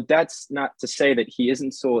 But that's not to say that he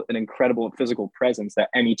isn't still an incredible physical presence that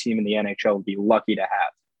any team in the NHL would be lucky to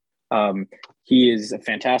have. He is a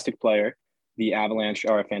fantastic player. The Avalanche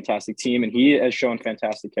are a fantastic team, and he has shown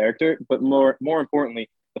fantastic character. But more importantly,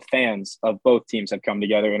 the fans of both teams have come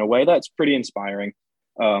together in a way that's pretty inspiring.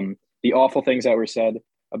 The awful things that were said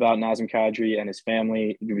about Nazem Kadri and his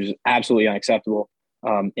family was absolutely unacceptable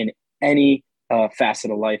in any facet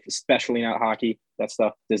of life, especially not hockey. That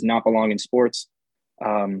stuff does not belong in sports.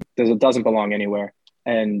 It doesn't belong anywhere.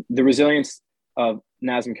 And the resilience of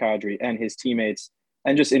Nazem Kadri and his teammates,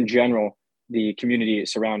 and just in general, the community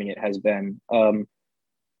surrounding it, has been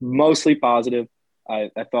mostly positive. I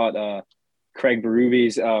thought Craig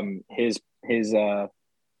Berube's his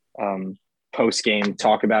post game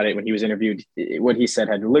talk about it when he was interviewed, what he said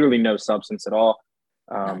had literally no substance at all,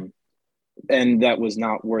 and that was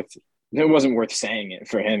not worth. It wasn't worth saying it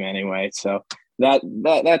for him anyway. So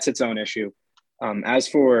that's its own issue. As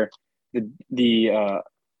for the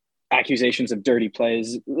accusations of dirty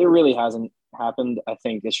plays, there really hasn't happened. I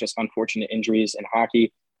think it's just unfortunate injuries in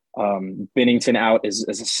hockey. Binnington out is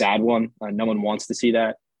a sad one. No one wants to see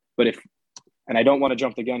that. But and I don't want to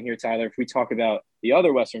jump the gun here, Tyler, if we talk about the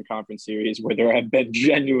other Western Conference series where there have been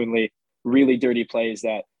genuinely really dirty plays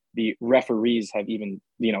that the referees have even,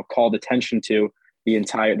 called attention to,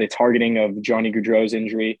 the targeting of Johnny Gaudreau's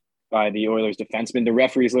injury by the Oilers defenseman. The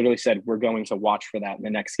referees literally said, we're going to watch for that in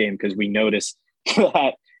the next game because we noticed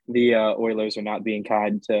that the Oilers are not being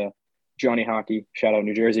kind to Johnny Hockey. Shout out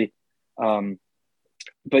New Jersey.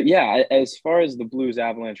 But yeah, as far as the Blues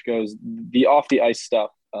Avalanche goes, the off the ice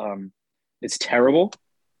stuff, it's terrible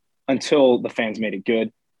until the fans made it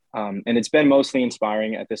good. And it's been mostly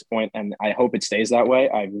inspiring at this point, and I hope it stays that way.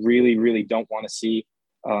 I really, really don't want to see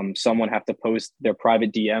someone have to post their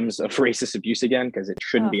private DMs of racist abuse again, because it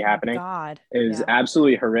shouldn't be happening. God. It was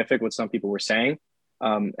absolutely horrific what some people were saying.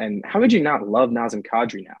 And how would you not love Nazem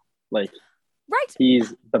Kadri now? Like, right?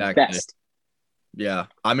 He's the best. Yeah.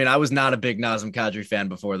 I mean, I was not a big Nazem Kadri fan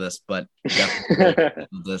before this, but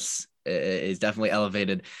this is definitely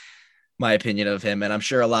elevated my opinion of him. And I'm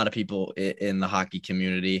sure a lot of people in the hockey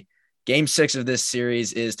community. Game 6 of this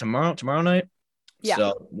series is tomorrow night. Yeah.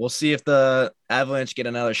 So we'll see if the Avalanche get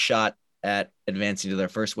another shot at advancing to their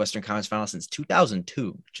first Western Conference final since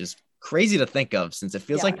 2002, which is crazy to think of since it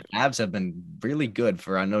feels like the Avs have been really good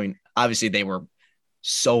for unknowing. Obviously, they were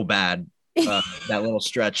so bad that little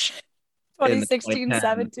stretch. 2016,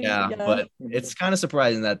 17. Yeah, but it's kind of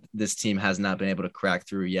surprising that this team has not been able to crack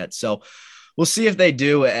through yet. So we'll see if they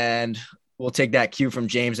do, and we'll take that cue from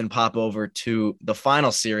James and pop over to the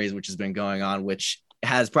final series, which has been going on, which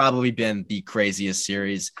has probably been the craziest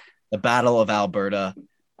series, the Battle of Alberta.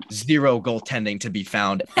 0 goaltending to be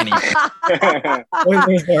found anywhere.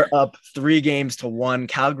 Oilers are up 3-1.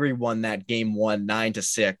 Calgary won that game 1,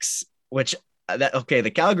 9-6, which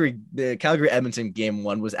the Calgary Edmonton game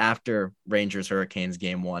 1 was after Rangers Hurricanes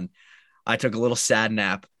game 1. I took a little sad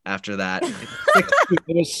nap after that. It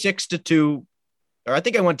was 6-2, or I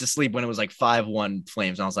think I went to sleep when it was like 5-1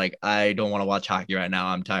 Flames. And I was like, I don't want to watch hockey right now.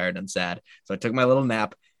 I'm tired and sad. So I took my little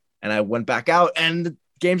nap and I went back out, and the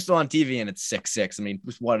game's still on TV and it's 6-6. I mean,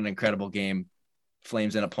 what an incredible game.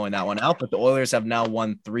 Flames end up pulling that one out, but the Oilers have now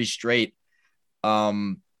won 3 straight.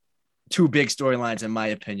 2 big storylines, in my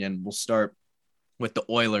opinion. We'll start with the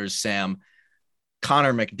Oilers, Sam.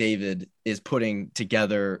 Connor McDavid is putting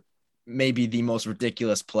together maybe the most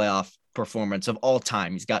ridiculous playoff performance of all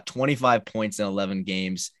time. He's got 25 points in 11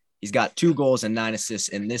 games. He's got 2 goals and 9 assists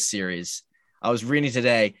in this series. I was reading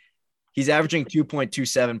today, he's averaging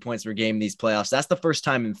 2.27 points per game in these playoffs. That's the first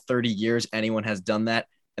time in 30 years anyone has done that.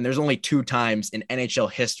 And there's only 2 times in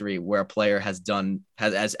NHL history where a player has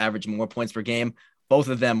averaged more points per game. Both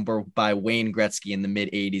of them were by Wayne Gretzky in the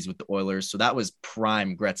mid-'80s with the Oilers. So that was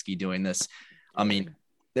prime Gretzky doing this. I mean,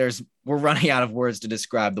 we're running out of words to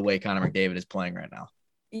describe the way Connor McDavid is playing right now.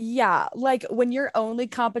 Yeah, like when your only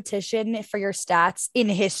competition for your stats in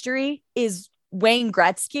history is Wayne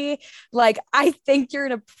Gretzky, like I think you're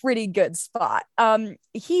in a pretty good spot.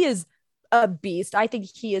 He is a beast. I think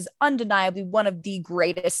he is undeniably one of the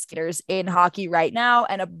greatest skaters in hockey right now,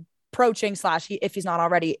 and approaching if he's not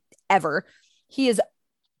already ever. He is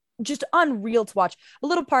just unreal to watch. A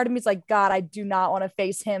little part of me is like, God, I do not want to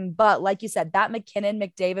face him. But like you said, that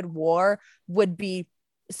McKinnon-McDavid war would be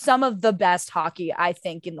some of the best hockey, I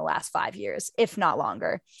think, in the last 5 years, if not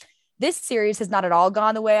longer. This series has not at all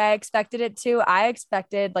gone the way I expected it to. I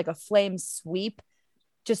expected like a Flames sweep,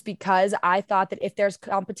 just because I thought that if there's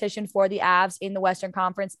competition for the Avs in the Western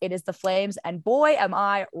Conference, it is the Flames. And boy, am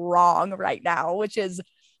I wrong right now, which is,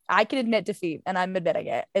 I can admit defeat, and I'm admitting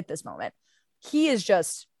it at this moment.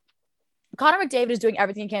 Connor McDavid is doing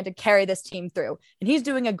everything he can to carry this team through, and he's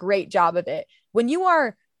doing a great job of it. When you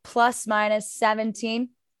are plus minus 17,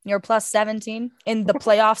 you're plus 17 in the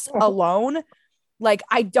playoffs alone, like,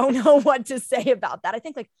 I don't know what to say about that. I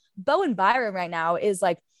think like Bowen Byram right now is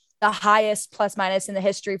like the highest plus minus in the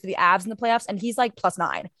history for the Avs in the playoffs, and he's like plus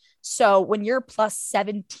 9. So when you're plus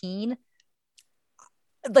 17,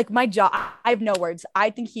 like my jaw, I have no words.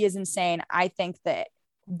 I think he is insane. I think that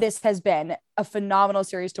this has been a phenomenal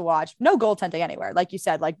series to watch. No goaltending anywhere. Like you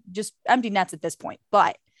said, like just empty nets at this point,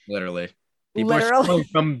 but literally. People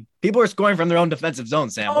are scoring from their own defensive zone,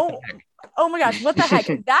 Sam. Oh my gosh, what the heck?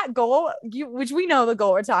 That goal, which we know the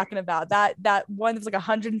goal we're talking about, that one that's like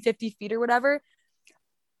 150 feet or whatever.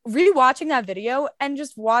 Rewatching that video and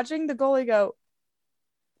just watching the goalie go,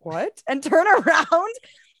 what? And turn around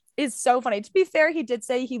is so funny. To be fair, he did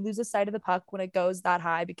say he loses sight of the puck when it goes that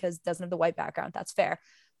high because it doesn't have the white background. That's fair.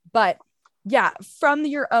 But yeah, from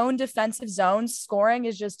your own defensive zone, scoring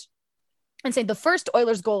is just insane. The first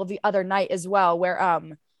Oilers goal of the other night as well, where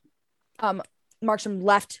Markstrom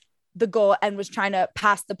left the goal and was trying to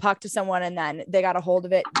pass the puck to someone, and then they got a hold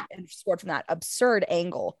of it and scored from that absurd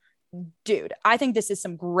angle. Dude, I think this is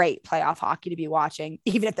some great playoff hockey to be watching,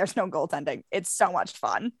 even if there's no goaltending. It's so much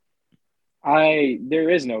fun. There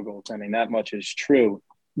is no goaltending. That much is true.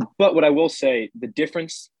 But what I will say, the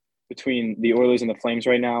difference between the Oilers and the Flames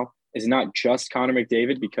right now is not just Connor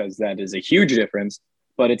McDavid, because that is a huge difference,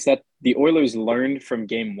 but it's that the Oilers learned from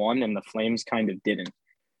game 1 and the Flames kind of didn't.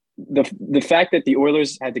 The fact that the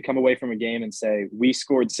Oilers had to come away from a game and say, we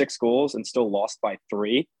scored 6 goals and still lost by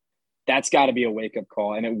 3, that's got to be a wake-up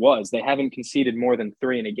call. And it was. They haven't conceded more than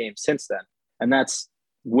 3 in a game since then. And that's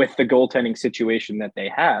with the goaltending situation that they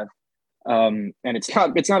have. And it's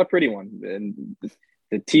not a pretty one. And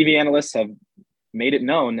the TV analysts have made it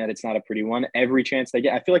known that it's not a pretty one every chance they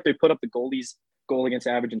get. I feel like they put up the goalies' goal against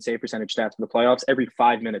average and save percentage stats for the playoffs every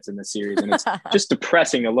 5 minutes in this series. And it's just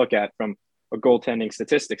depressing to look at from a goaltending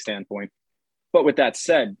statistic standpoint. But with that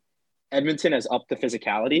said, Edmonton has upped the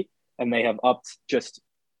physicality, and they have upped just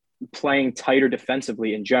playing tighter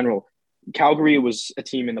defensively in general. Calgary was a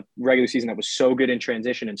team in the regular season that was so good in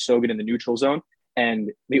transition and so good in the neutral zone.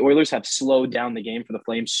 And the Oilers have slowed down the game for the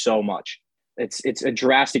Flames so much. It's a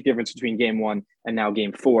drastic difference between game 1 and now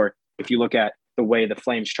game 4. If you look at the way the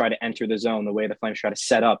Flames try to enter the zone, the way the Flames try to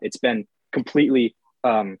set up, it's been completely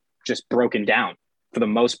just broken down for the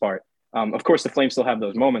most part. Of course, the Flames still have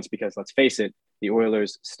those moments because, let's face it, the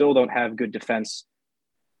Oilers still don't have good defense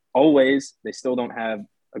always. They still don't have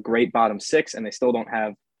a great bottom six, and they still don't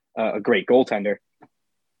have a great goaltender.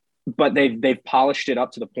 But they've polished it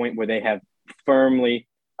up to the point where they have firmly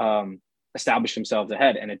established themselves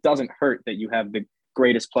ahead. And it doesn't hurt that you have the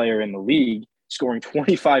greatest player in the league scoring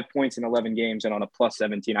 25 points in 11 games and on a plus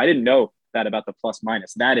 17. I didn't know that about the plus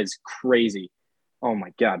minus. That is crazy. Oh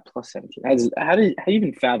my God, plus 17. How do you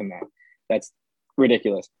even fathom that? That's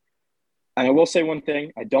ridiculous. And I will say one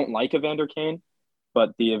thing: I don't like Evander Kane,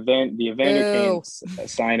 but the Evander Kane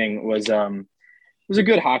signing was a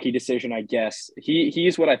good hockey decision, I guess.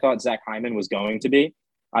 He's what I thought Zach Hyman was going to be.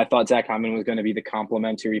 I thought Zach Hyman was going to be the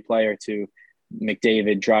complementary player to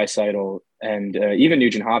McDavid, Draisaitl, and even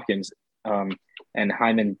Nugent Hopkins. And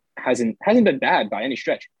Hyman hasn't been bad by any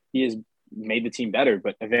stretch. He has made the team better,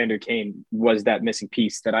 but Evander Kane was that missing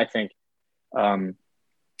piece that I think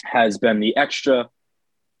has been the extra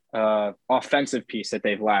offensive piece that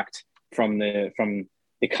they've lacked from the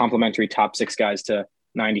complementary top six guys to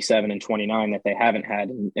 97 and 29 that they haven't had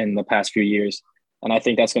in the past few years. And I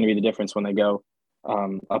think that's going to be the difference when they go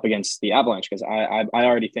up against the Avalanche, because I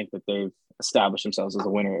already think that they've established themselves as a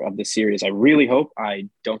winner of this series. I really hope I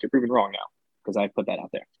don't get proven wrong now, because I put that out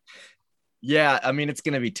there. Yeah, I mean, it's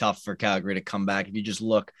going to be tough for Calgary to come back. If you just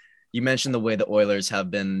look, you mentioned the way the Oilers have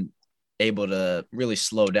been able to really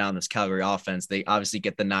slow down this Calgary offense. They obviously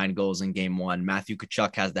get the 9 goals in game 1. Matthew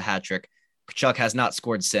Tkachuk has the hat trick. Tkachuk has not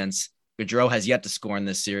scored since. Gaudreau has yet to score in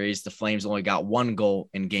this series. The Flames only got 1 goal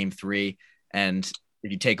in game 3. And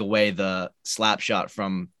if you take away the slap shot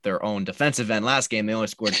from their own defensive end last game, they only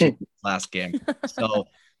scored 2 last game. So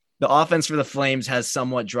the offense for the Flames has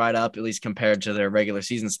somewhat dried up, at least compared to their regular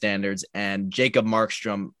season standards. And Jacob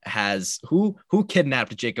Markstrom has who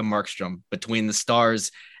kidnapped Jacob Markstrom between the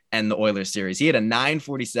Stars and the Oilers series. He had a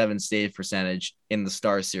 .947 save percentage in the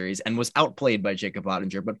Stars series and was outplayed by Jacob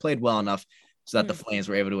Ottinger, but played well enough so that the Flames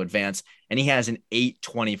were able to advance. And he has an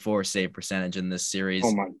 .824 save percentage in this series.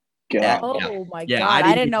 Oh my God. Oh my God.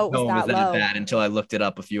 I didn't know it was that low. Bad until I looked it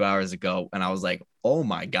up a few hours ago, and I was like, oh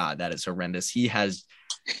my God, that is horrendous. He has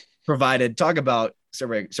provided, talk about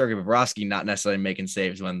Sergei Bobrovsky not necessarily making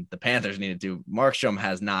saves when the Panthers needed to. Markstrom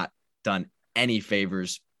has not done any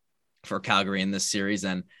favors for Calgary in this series.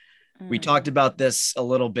 And we talked about this a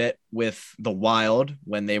little bit with the Wild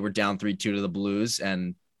when they were down 3-2 to the Blues,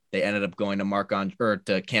 and they ended up going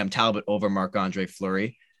to Cam Talbot over Marc-Andre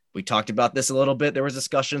Fleury. We talked about this a little bit. There was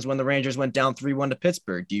discussions when the Rangers went down 3-1 to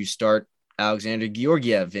Pittsburgh. Do you start Alexander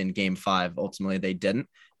Georgiev in game 5? Ultimately, they didn't,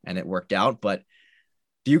 and it worked out. But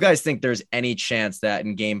do you guys think there's any chance that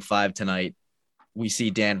in game 5 tonight, we see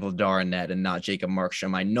Dan Vladar in net and not Jacob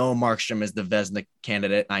Markstrom? I know Markstrom is the Vezina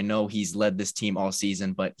candidate. I know he's led this team all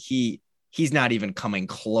season, but he's not even coming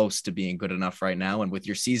close to being good enough right now. And with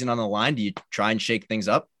your season on the line, do you try and shake things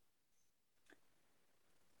up?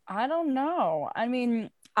 I don't know. I mean,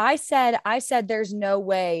 I said there's no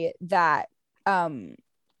way that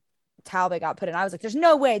Talbot got put in. I was like, there's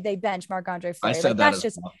no way they bench Marc-Andre Fleury. I said that's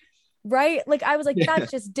just well. Right. Like, I was like, that's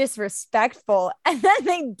just disrespectful. And then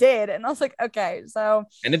they did. And I was like, okay, so.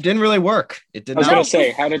 And it didn't really work. It did not. I was going to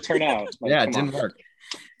say, how did it turn out? Like, yeah, it didn't work.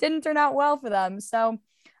 Didn't turn out well for them. So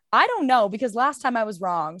I don't know, because last time I was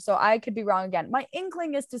wrong. So I could be wrong again. My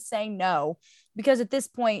inkling is to say no, because at this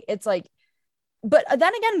point it's like, but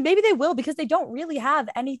then again, maybe they will, because they don't really have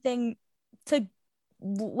anything to,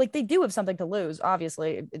 like, they do have something to lose,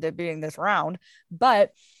 obviously, they're being this round.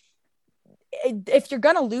 But if you're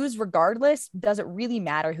going to lose regardless, does it really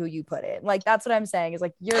matter who you put in? Like, that's what I'm saying, is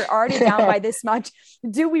like, you're already down by this much.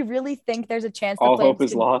 Do we really think there's a chance all hope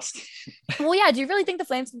is lost? Well, yeah. Do you really think the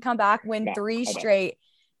Flames can come back, win 3 straight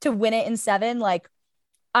to win it in 7? Like,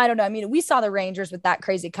 I don't know. I mean, we saw the Rangers with that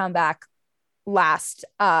crazy comeback last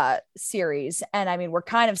series, and I mean, we're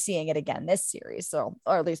kind of seeing it again this series, so,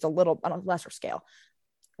 or at least a little on a lesser scale.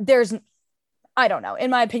 I don't know,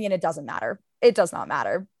 in my opinion, it doesn't matter. It does not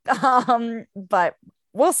matter. But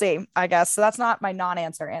we'll see, I guess. So that's not my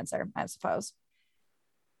non-answer answer, I suppose.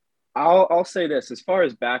 I'll say this: as far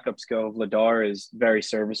as backups go, Vladar is very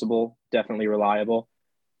serviceable, definitely reliable.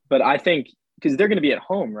 But I think, because they're going to be at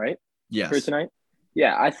home, right? Yes. For tonight.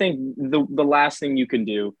 Yeah, I think the last thing you can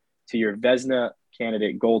do to your Vezina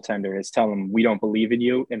candidate goaltender is tell them we don't believe in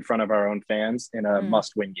you in front of our own fans in a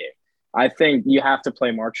must-win game. I think you have to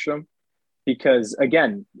play Markstrom, because,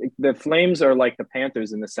 again, the Flames are like the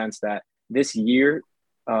Panthers in the sense that this year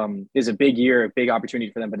is a big year, a big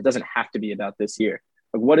opportunity for them, but it doesn't have to be about this year.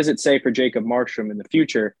 Like, what does it say for Jacob Markstrom in the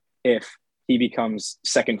future if he becomes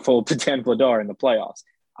second full to Dan Vladar in the playoffs?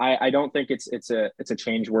 I don't think it's a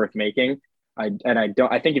change worth making. I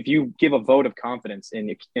think if you give a vote of confidence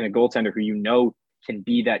in a goaltender who you know can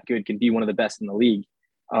be that good, can be one of the best in the league,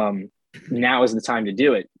 now is the time to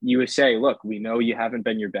do it. You would say, look, we know you haven't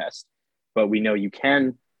been your best, but we know you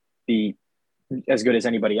can be as good as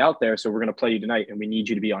anybody out there. So we're going to play you tonight and we need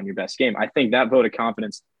you to be on your best game. I think that vote of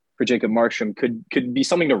confidence for Jacob Markstrom could be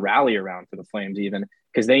something to rally around for the Flames, even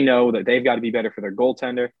because they know that they've got to be better for their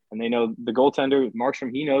goaltender, and they know the goaltender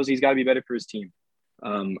Markstrom, he knows he's got to be better for his team.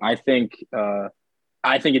 I think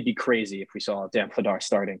it'd be crazy if we saw Dan Vladar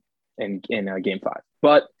starting in Game 5,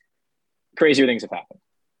 but crazier things have happened.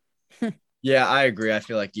 Yeah, I agree. I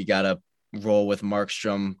feel like you got to roll with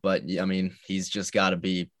Markstrom, but I mean, he's just got to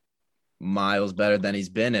be miles better than he's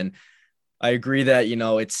been. And I agree that,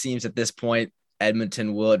 it seems at this point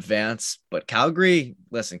Edmonton will advance, but Calgary,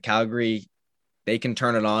 they can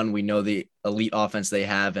turn it on. We know the elite offense they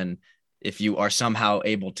have. And if you are somehow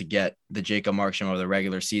able to get the Jacob Markstrom of the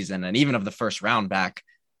regular season and even of the first round back,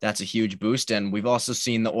 that's a huge boost. And we've also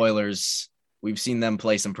seen the Oilers, we've seen them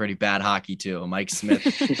play some pretty bad hockey too. Mike Smith,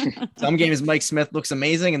 some games Mike Smith looks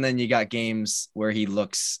amazing. And then you got games where he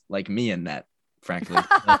looks like me in net, frankly.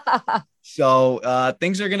 So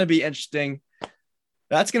things are going to be interesting.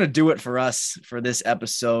 That's going to do it for us for this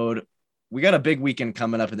episode. We got a big weekend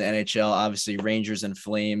coming up in the NHL. Obviously, Rangers and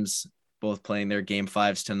Flames both playing their Game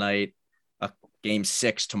 5s tonight, Game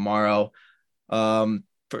 6 tomorrow.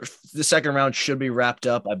 For the second round should be wrapped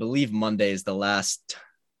up. I believe Monday is the last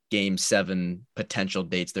Game 7 potential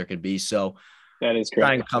dates there could be. So that is correct.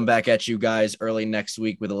 Trying to come back at you guys early next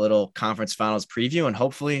week with a little conference finals preview, and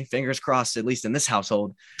hopefully, fingers crossed, at least in this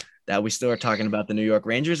household, that we still are talking about the New York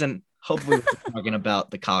Rangers, and hopefully we're talking about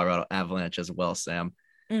the Colorado Avalanche as well, Sam.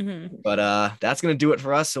 Mm-hmm. But that's going to do it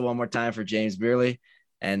for us. So one more time for James Beerley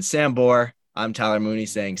and Sam Bohr, I'm Tyler Mooney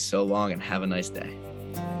saying so long and have a nice day.